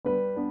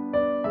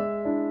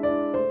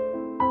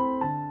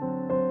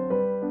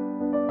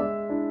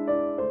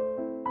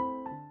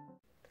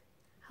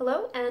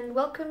and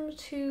welcome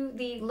to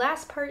the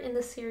last part in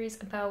the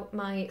series about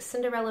my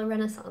Cinderella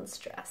Renaissance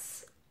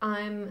dress.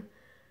 I'm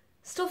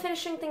still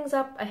finishing things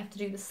up. I have to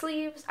do the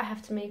sleeves, I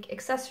have to make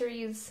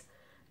accessories,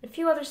 a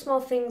few other small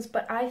things,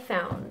 but I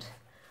found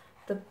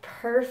the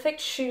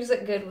perfect shoes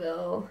at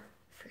Goodwill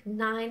for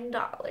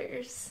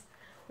 $9.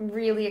 I'm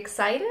really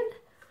excited.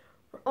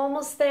 We're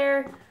almost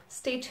there.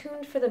 Stay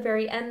tuned for the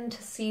very end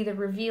to see the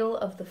reveal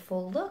of the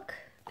full look,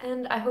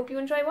 and I hope you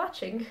enjoy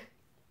watching.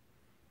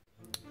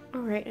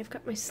 Alright, I've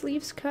got my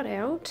sleeves cut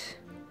out.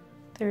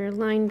 They're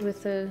lined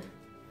with a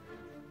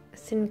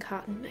thin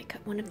cotton. I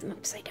cut one of them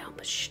upside down,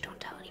 but shh, don't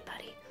tell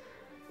anybody.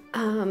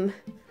 I'm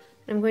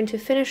going to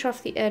finish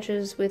off the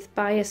edges with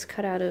bias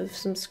cut out of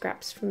some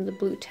scraps from the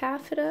blue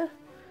taffeta.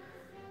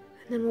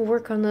 And then we'll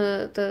work on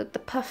the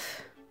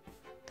puff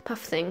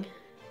thing.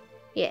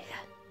 Yeah.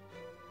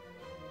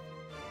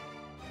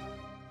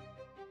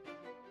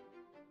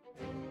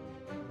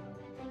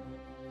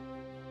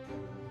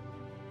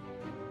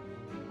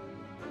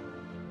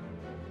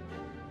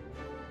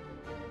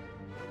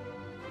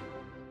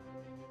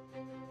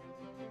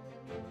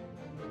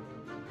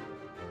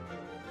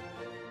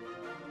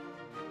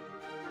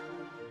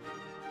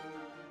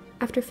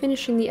 After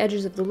finishing the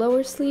edges of the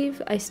lower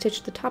sleeve, I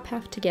stitched the top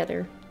half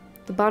together.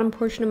 The bottom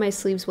portion of my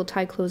sleeves will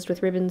tie closed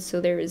with ribbons,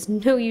 so there is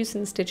no use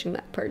in stitching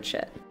that part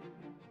yet.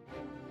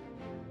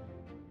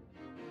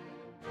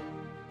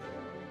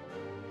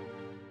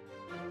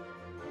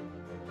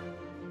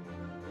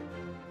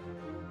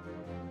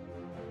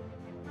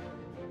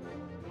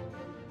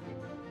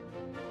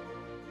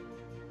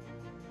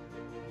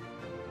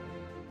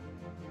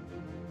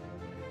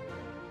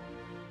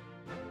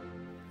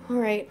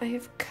 Alright, I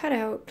have cut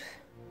out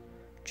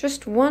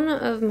just one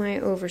of my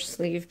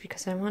oversleeve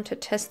because I want to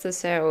test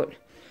this out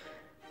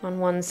on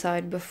one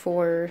side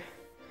before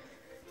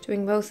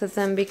doing both of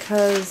them,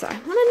 because I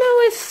want to know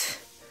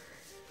if,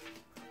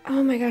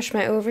 oh my gosh,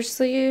 my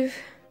oversleeve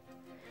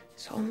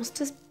is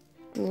almost as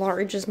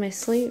large as my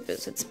sleeve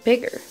is. It's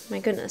bigger, my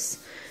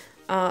goodness.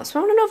 So I want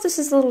to know if this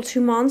is a little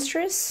too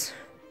monstrous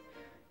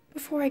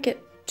before I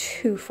get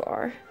too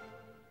far.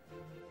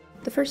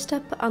 The first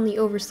step on the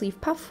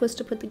oversleeve puff was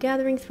to put the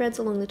gathering threads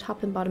along the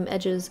top and bottom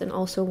edges, and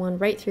also one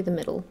right through the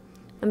middle.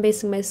 I'm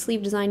basing my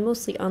sleeve design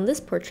mostly on this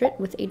portrait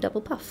with a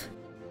double puff.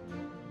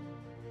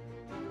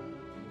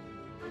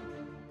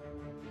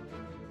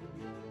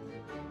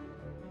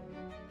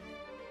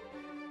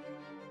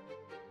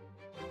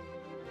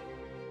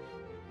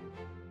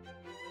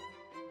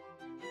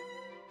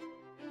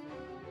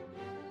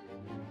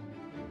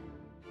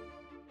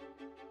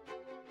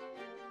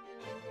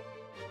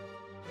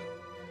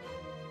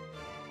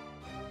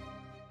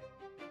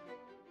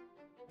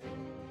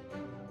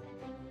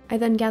 I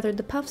then gathered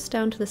the puffs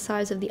down to the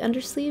size of the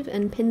undersleeve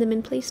and pinned them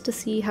in place to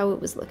see how it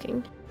was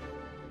looking.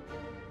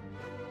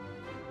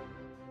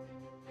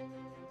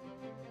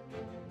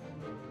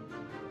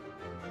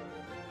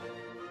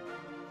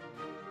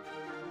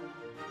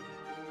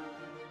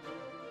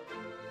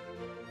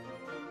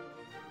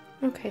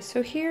 Okay,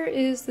 so here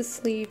is the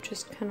sleeve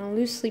just kind of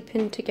loosely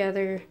pinned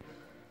together.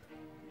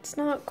 It's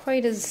not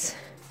quite as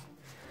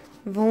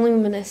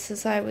voluminous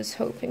as I was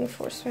hoping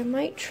for, so I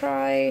might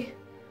try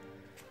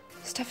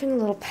stuffing a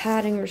little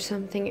padding or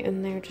something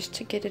in there just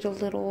to get it a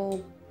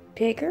little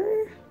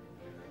bigger.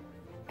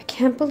 I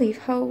can't believe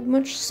how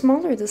much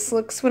smaller this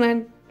looks. When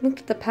I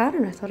looked at the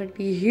pattern, I thought it'd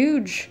be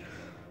huge.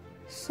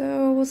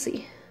 So we'll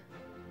see.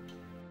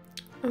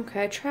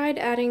 Okay, I tried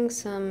adding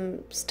some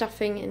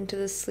stuffing into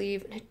the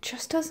sleeve, and it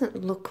just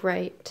doesn't look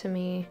right to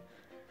me.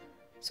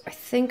 So I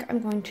think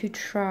I'm going to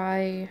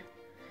try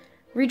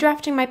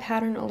redrafting my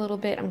pattern a little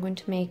bit. I'm going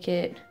to make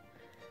it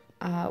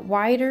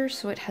wider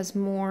so it has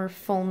more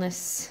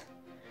fullness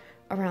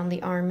around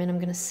the arm, and I'm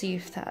gonna see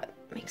if that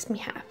makes me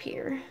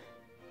happier.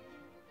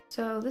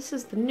 So this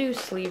is the new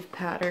sleeve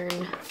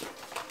pattern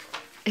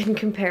in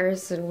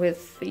comparison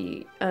with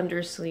the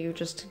undersleeve,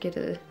 just to get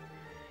an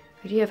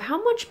idea of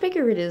how much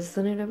bigger it is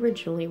than it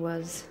originally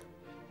was.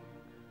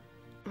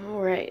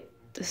 Alright,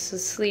 this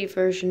is sleeve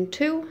version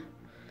 2.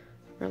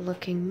 We're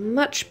looking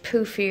much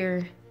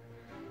poofier,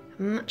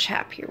 much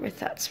happier with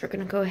that, so we're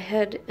gonna go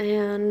ahead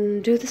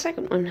and do the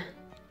second one.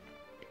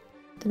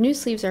 The new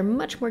sleeves are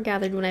much more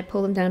gathered when I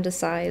pull them down to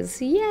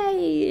size.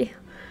 Yay!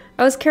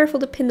 I was careful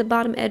to pin the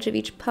bottom edge of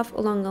each puff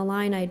along the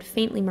line I had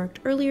faintly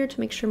marked earlier to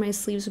make sure my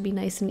sleeves would be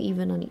nice and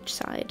even on each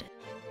side.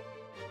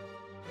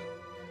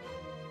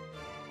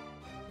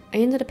 I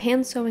ended up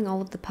hand sewing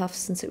all of the puffs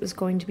since it was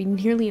going to be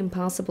nearly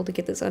impossible to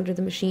get this under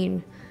the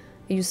machine.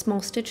 I used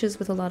small stitches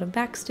with a lot of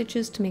back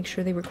stitches to make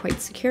sure they were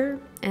quite secure,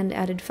 and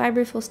added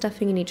fiberfill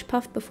stuffing in each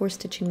puff before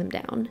stitching them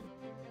down.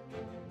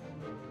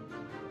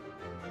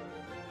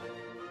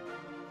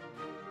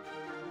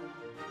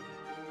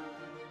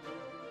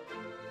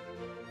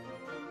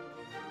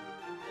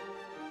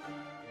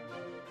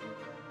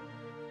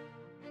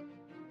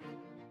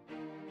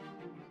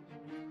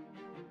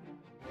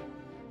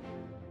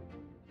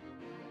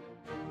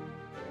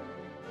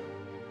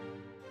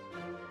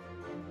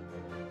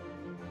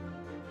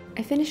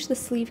 I finished the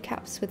sleeve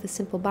caps with a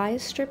simple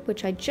bias strip,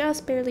 which I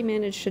just barely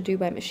managed to do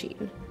by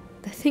machine.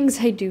 The things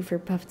I do for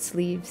puffed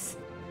sleeves.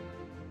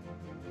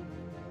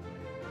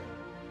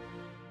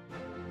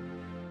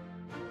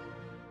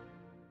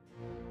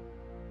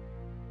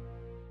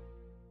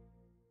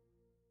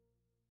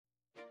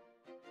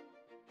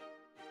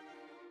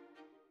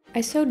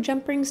 I sewed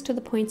jump rings to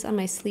the points on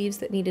my sleeves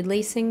that needed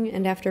lacing,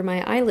 and after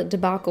my eyelet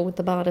debacle with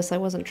the bodice, I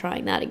wasn't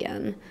trying that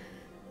again.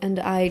 And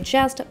I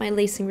jazzed up my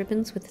lacing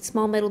ribbons with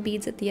small metal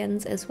beads at the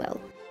ends as well.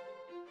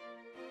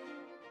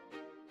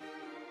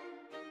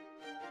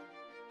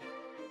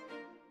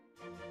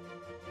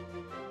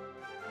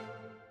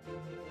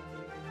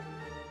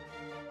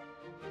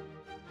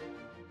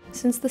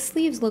 Since the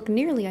sleeves look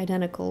nearly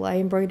identical, I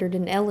embroidered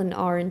an L and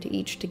R into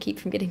each to keep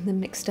from getting them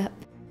mixed up.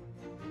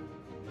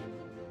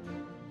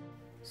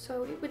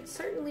 So it would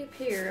certainly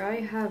appear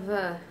I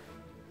have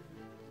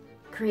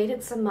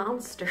created some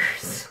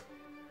monsters.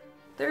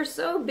 They're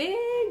so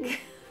big!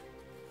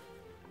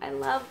 I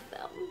love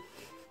them.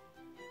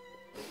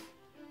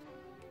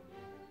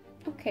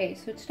 Okay,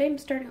 so today I'm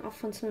starting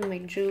off on some of my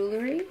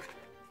jewelry.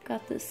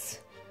 Got this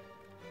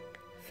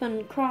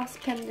fun cross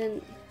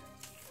pendant,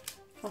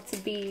 lots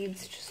of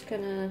beads, just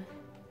gonna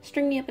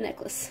string me up a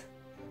necklace.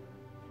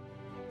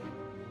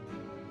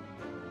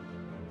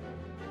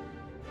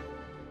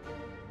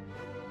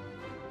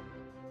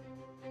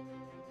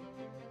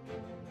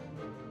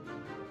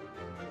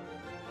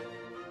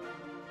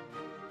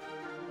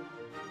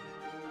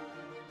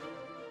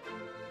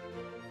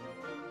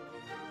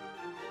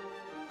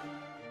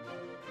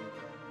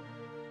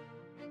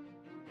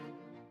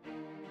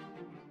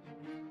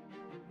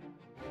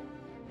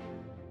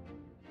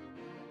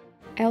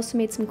 I also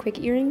made some quick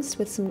earrings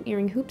with some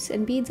earring hoops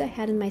and beads I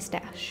had in my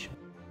stash.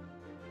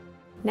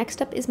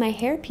 Next up is my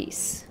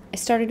hairpiece. I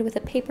started with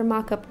a paper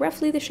mock-up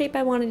roughly the shape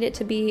I wanted it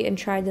to be and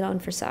tried it on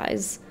for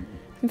size.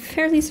 I'm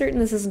fairly certain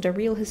this isn't a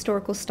real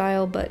historical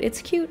style, but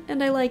it's cute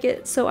and I like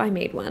it, so I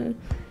made one.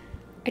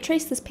 I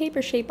traced this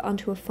paper shape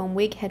onto a foam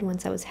wig head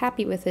once I was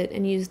happy with it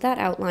and used that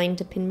outline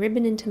to pin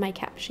ribbon into my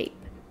cap shape.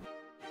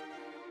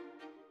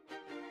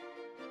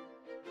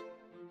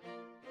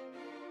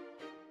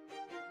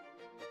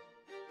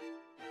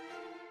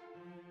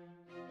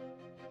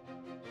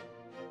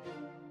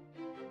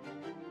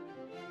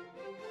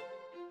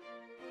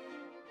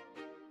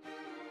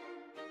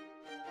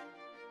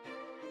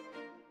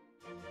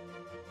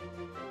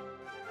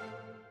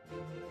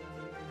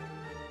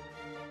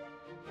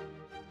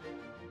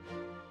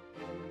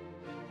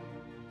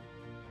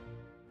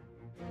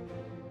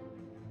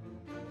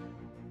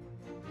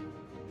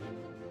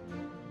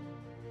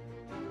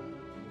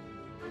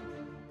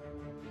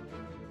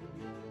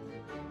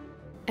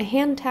 I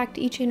hand-tacked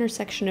each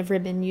intersection of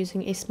ribbon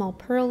using a small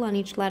pearl on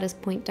each lattice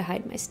point to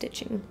hide my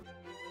stitching.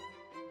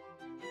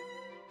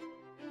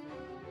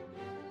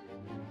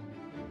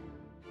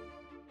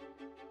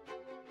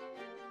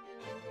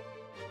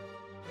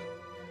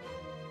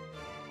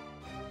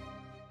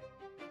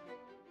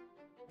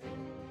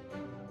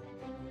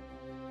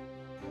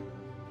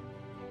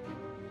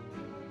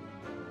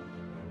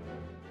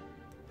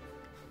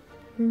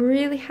 I'm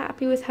really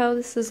happy with how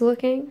this is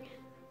looking,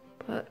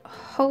 but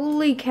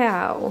holy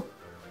cow!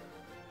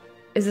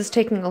 Is this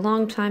taking a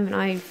long time and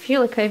I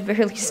feel like I've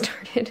barely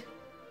started.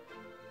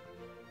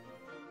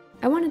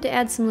 I wanted to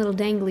add some little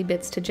dangly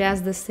bits to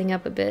jazz this thing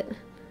up a bit.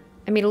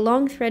 I made a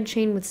long thread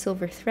chain with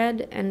silver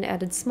thread and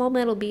added small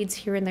metal beads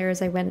here and there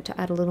as I went to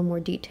add a little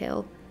more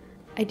detail.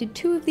 I did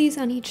 2 of these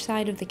on each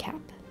side of the cap.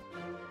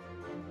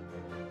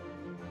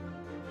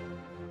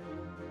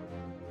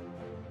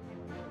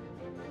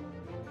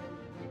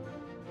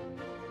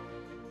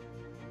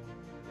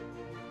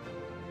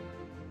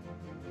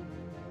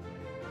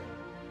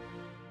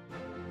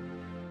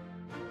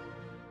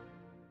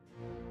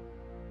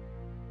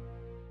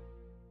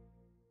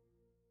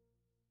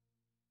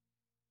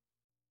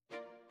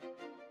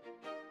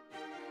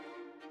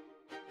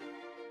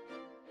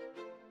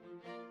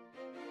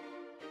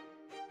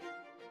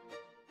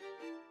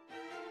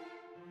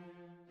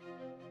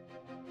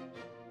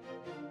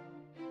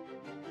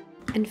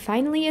 And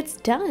finally it's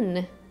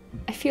done!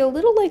 I feel a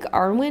little like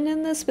Arwen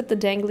in this with the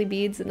dangly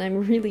beads and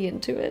I'm really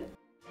into it.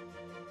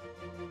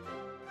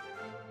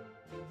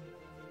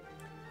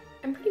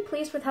 I'm pretty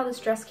pleased with how this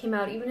dress came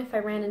out, even if I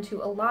ran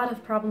into a lot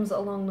of problems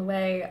along the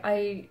way.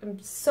 I am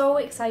so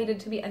excited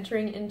to be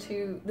entering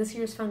into this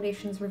year's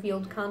Foundations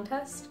Revealed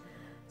contest.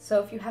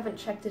 So if you haven't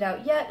checked it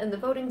out yet and the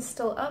voting's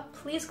still up,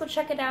 please go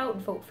check it out,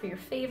 vote for your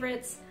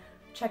favorites,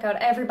 check out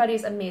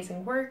everybody's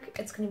amazing work.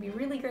 It's going to be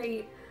really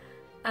great.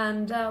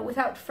 And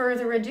without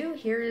further ado,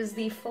 here is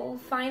the full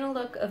final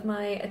look of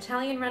my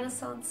Italian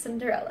Renaissance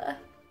Cinderella.